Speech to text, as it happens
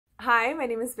Hi, my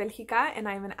name is Belgica and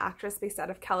I'm an actress based out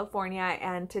of California,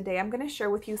 and today I'm going to share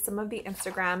with you some of the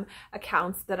Instagram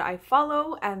accounts that I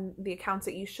follow and the accounts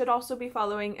that you should also be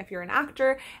following if you're an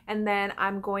actor. And then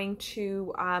I'm going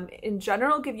to in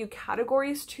general give you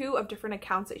categories too of different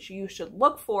accounts that you should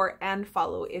look for and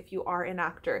follow if you are an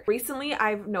actor. Recently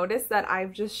I've noticed that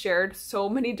I've just shared so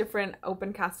many different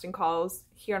open casting calls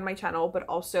here on my channel, but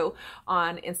also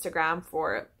on Instagram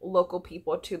for local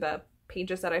people to the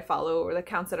pages that I follow or the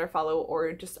accounts that I follow,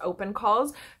 or just open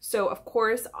calls. So of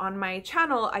course on my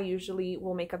channel I usually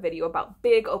will make a video about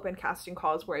big open casting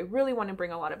calls where I really want to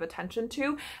bring a lot of attention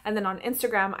to, and then on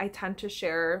Instagram I tend to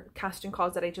share casting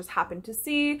calls that I just happen to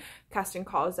see, casting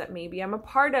calls that maybe I'm a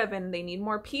part of and they need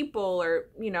more people, or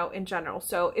you know, in general.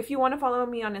 So if you want to follow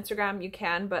me on Instagram you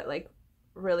can, but like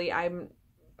really I'm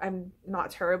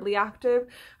not terribly active.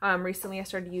 Recently I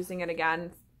started using it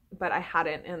again, but I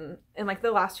hadn't in like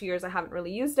the last few years. I haven't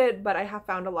really used it, but I have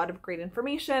found a lot of great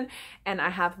information and I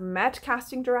have met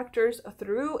casting directors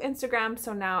through Instagram.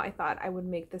 So now I thought I would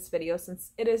make this video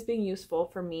since it is being useful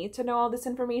for me to know all this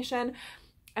information.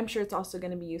 I'm sure it's also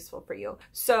going to be useful for you.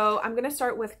 So I'm going to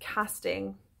start with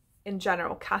casting in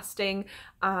general, casting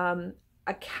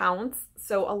accounts.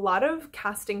 So a lot of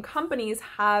casting companies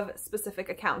have specific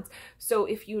accounts. So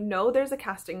if you know there's a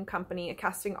casting company, a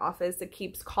casting office that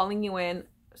keeps calling you in,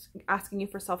 asking you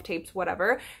for self-tapes,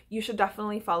 whatever, you should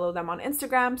definitely follow them on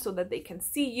Instagram so that they can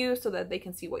see you, so that they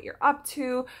can see what you're up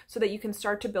to, so that you can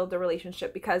start to build a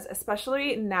relationship. Because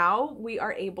especially now we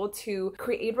are able to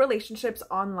create relationships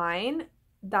online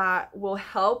that will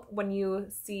help when you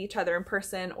see each other in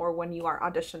person or when you are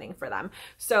auditioning for them.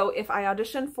 So if I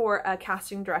audition for a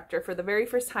casting director for the very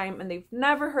first time and they've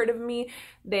never heard of me,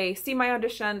 they see my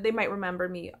audition, they might remember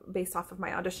me based off of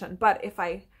my audition. But if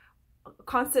I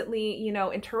constantly, you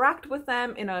know, interact with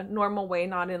them in a normal way,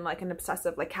 not in like an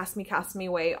obsessive, like cast me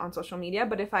way on social media,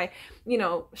 but if I, you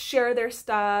know, share their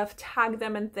stuff, tag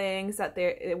them in things that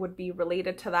it would be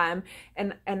related to them,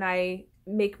 and I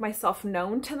make myself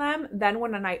known to them, then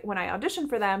when I audition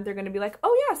for them, they're going to be like,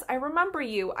 oh yes, I remember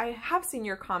you. I have seen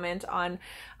your comment on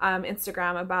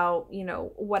Instagram about, you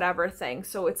know, whatever thing.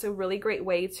 So it's a really great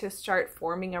way to start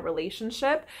forming a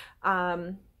relationship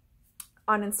on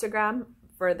Instagram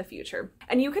for the future.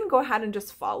 And you can go ahead and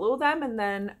just follow them, and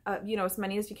then you know, as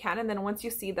many as you can, and then once you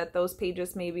see that those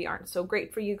pages maybe aren't so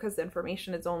great for you because the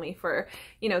information is only for,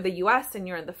 you know, the US and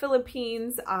you're in the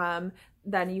Philippines,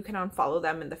 then you can unfollow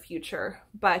them in the future.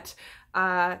 But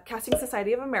Casting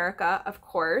Society of America, of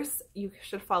course, you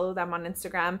should follow them on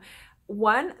Instagram.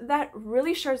 One that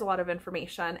really shares a lot of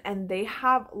information, and they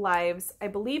have lives, I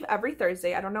believe, every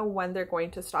Thursday. I don't know when they're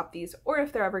going to stop these or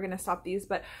if they're ever going to stop these,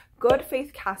 but Good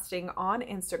Faith Casting on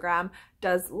Instagram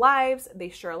does lives. They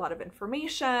share a lot of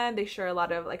information. They share a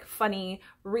lot of like funny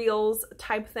reels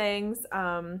type things,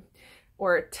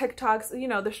 or TikToks, you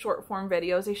know, the short form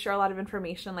videos. They share a lot of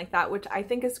information like that, which I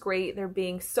think is great. They're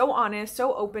being so honest,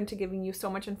 so open to giving you so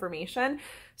much information.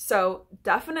 So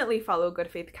definitely follow Good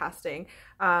Faith Casting,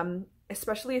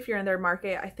 especially if you're in their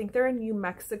market. I think they're in New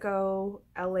Mexico,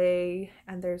 LA,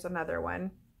 and there's another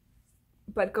one.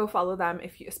 But go follow them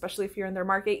especially if you're in their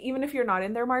market. Even if you're not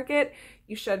in their market,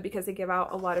 you should, because they give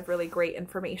out a lot of really great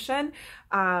information.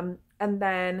 And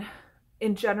then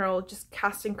in general, just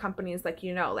casting companies, like,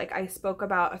 you know, like I spoke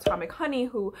about Atomic Honey,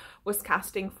 who was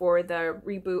casting for the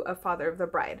reboot of Father of the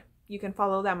Bride. You can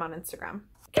follow them on Instagram.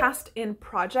 Cast in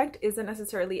Project isn't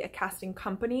necessarily a casting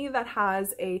company that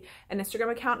has an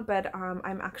Instagram account, but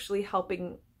I'm actually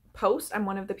helping post. I'm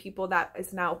one of the people that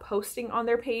is now posting on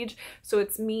their page. So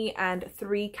it's me and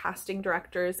 3 casting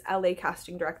directors, LA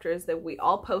casting directors, that we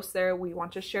all post there. We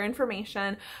want to share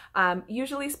information,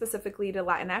 usually specifically to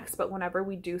Latinx, but whenever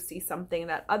we do see something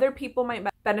that other people might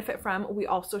benefit from, we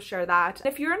also share that.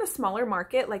 If you're in a smaller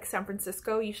market like San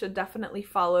Francisco, you should definitely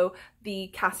follow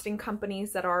the casting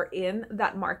companies that are in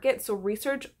that market. So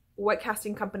research what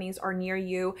casting companies are near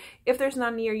you. If there's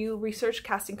none near you, research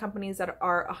casting companies that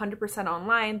are 100%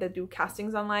 online, that do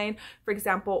castings online. For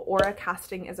example, Aura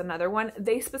Casting is another one.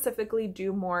 They specifically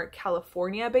do more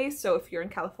California based. So if you're in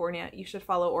California, you should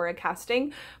follow Aura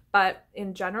Casting. But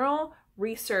in general,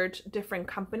 research different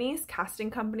companies, casting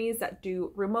companies that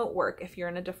do remote work if you're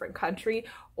in a different country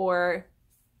or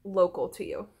local to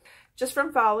you. Just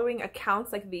from following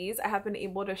accounts like these, I have been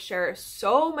able to share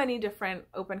so many different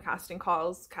open casting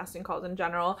calls in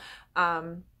general,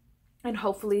 and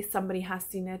hopefully somebody has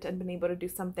seen it and been able to do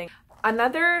something.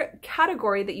 Another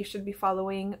category that you should be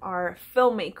following are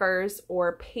filmmakers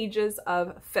or pages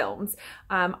of films.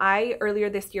 I earlier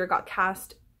this year got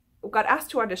cast got asked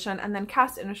to audition and then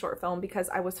cast in a short film because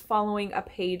I was following a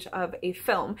page of a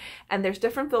film. And there's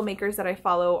different filmmakers that I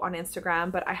follow on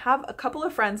Instagram, but I have a couple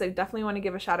of friends I definitely want to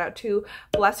give a shout out to.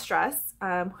 Bless Stress,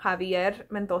 Javier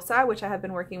Mendoza, which I have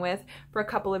been working with for a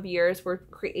couple of years. We're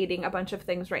creating a bunch of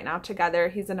things right now together.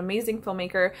 He's an amazing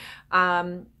filmmaker.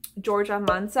 George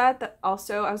Almanza, that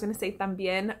also, I was going to say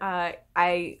también,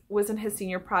 I was in his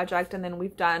senior project, and then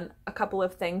we've done a couple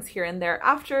of things here and there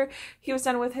after he was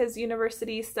done with his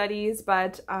university studies,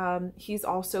 but he's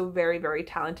also very, very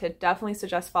talented. Definitely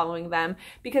suggest following them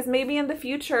because maybe in the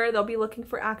future they'll be looking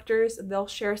for actors, they'll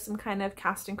share some kind of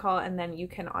casting call, and then you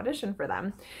can audition for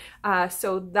them.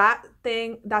 So that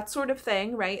sort of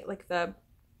thing, right? Like the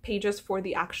pages for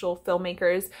the actual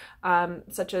filmmakers,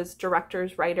 such as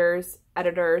directors, writers,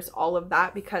 editors, all of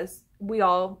that, because we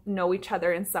all know each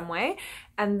other in some way.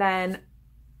 And then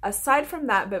aside from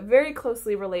that, but very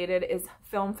closely related, is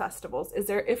film festivals.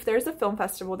 If there's a film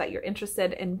festival that you're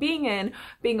interested in being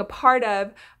a part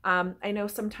of, I know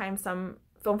sometimes some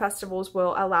film festivals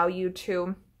will allow you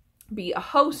to be a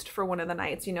host for one of the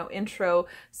nights, you know, intro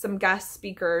some guest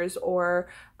speakers or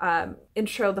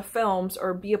intro the films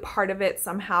or be a part of it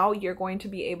somehow. You're going to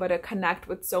be able to connect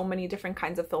with so many different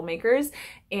kinds of filmmakers.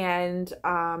 And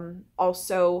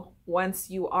also, once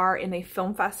you are in a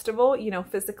film festival, you know,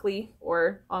 physically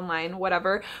or online,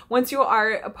 whatever, once you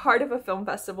are a part of a film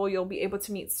festival, you'll be able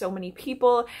to meet so many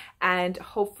people and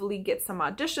hopefully get some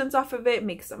auditions off of it,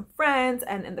 make some friends,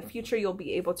 and in the future you'll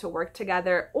be able to work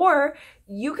together. Or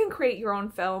you can create your own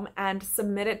film and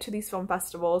submit it to these film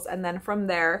festivals, and then from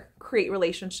there create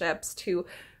relationships to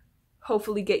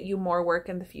hopefully get you more work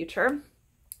in the future.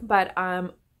 But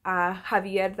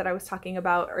Javier that I was talking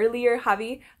about earlier,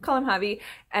 Javi, call him Javi,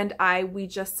 and we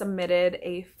just submitted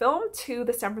a film to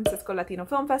the San Francisco Latino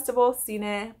Film Festival,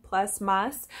 Cine Plus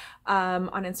Mas,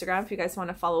 on Instagram if you guys want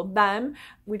to follow them.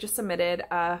 We just submitted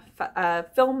a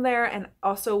film there, and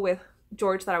also with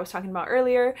George that I was talking about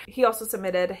earlier, he also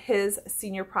submitted his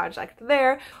senior project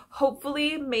there.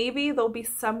 Hopefully, maybe there'll be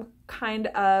some kind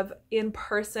of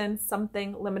in-person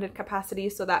something, limited capacity,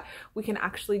 so that we can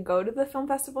actually go to the film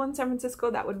festival in San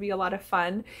Francisco. That would be a lot of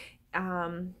fun.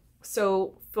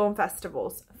 So film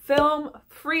festivals. Film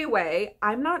Freeway.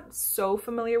 I'm not so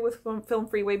familiar with Film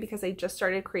Freeway because I just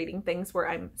started creating things where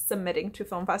I'm submitting to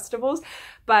film festivals,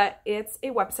 but it's a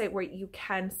website where you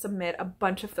can submit a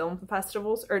bunch of film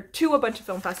festivals, or to a bunch of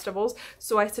film festivals.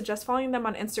 So I suggest following them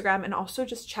on Instagram and also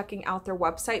just checking out their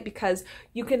website, because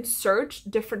you can search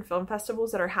different film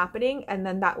festivals that are happening, and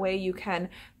then that way you can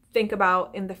think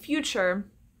about in the future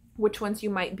which ones you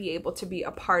might be able to be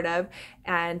a part of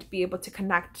and be able to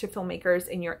connect to filmmakers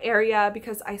in your area.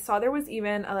 Because I saw there was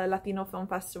even a Latino film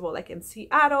festival like in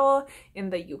Seattle, in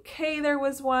the UK there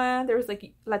was one, there was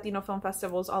like Latino film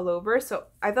festivals all over. So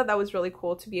I thought that was really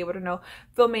cool to be able to know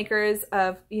filmmakers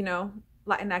of, you know,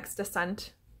 Latinx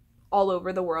descent all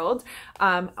over the world,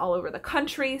 all over the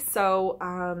country.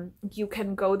 So you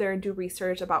can go there and do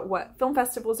research about what film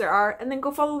festivals there are, and then go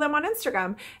follow them on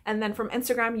Instagram. And then from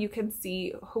Instagram, you can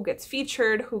see who gets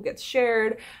featured, who gets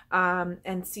shared,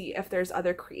 and see if there's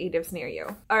other creatives near you.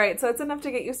 All right, so that's enough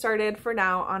to get you started for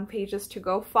now on pages to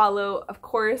go follow. Of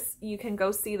course, you can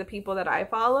go see the people that I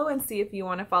follow and see if you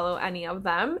want to follow any of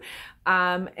them.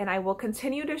 And I will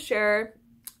continue to share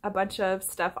a bunch of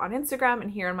stuff on Instagram and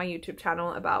here on my YouTube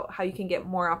channel about how you can get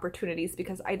more opportunities,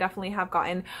 because I definitely have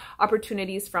gotten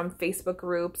opportunities from Facebook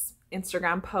groups,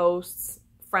 Instagram posts,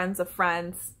 friends of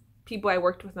friends, people I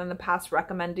worked with in the past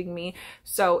recommending me.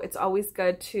 So it's always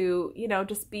good to, you know,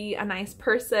 just be a nice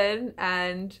person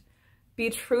and be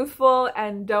truthful,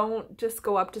 and don't just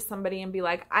go up to somebody and be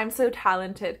like, I'm so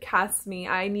talented, cast me,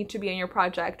 I need to be in your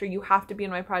project, or you have to be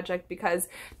in my project because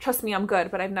trust me, I'm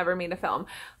good, but I've never made a film.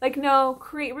 Like, no,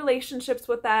 create relationships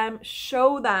with them,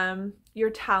 show them your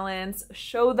talents,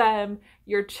 show them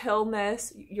your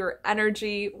chillness, your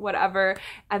energy, whatever,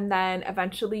 and then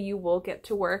eventually you will get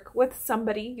to work with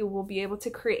somebody, you will be able to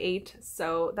create.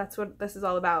 So that's what this is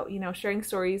all about, you know, sharing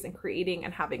stories and creating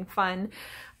and having fun.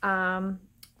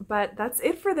 But that's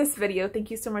it for this video. Thank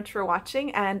you so much for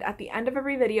watching. And at the end of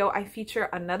every video, I feature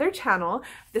another channel.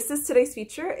 This is today's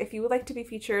feature. If you would like to be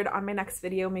featured on my next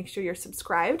video, make sure you're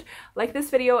subscribed, like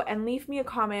this video, and leave me a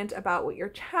comment about what your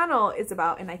channel is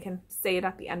about, and I can say it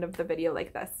at the end of the video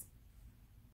like this.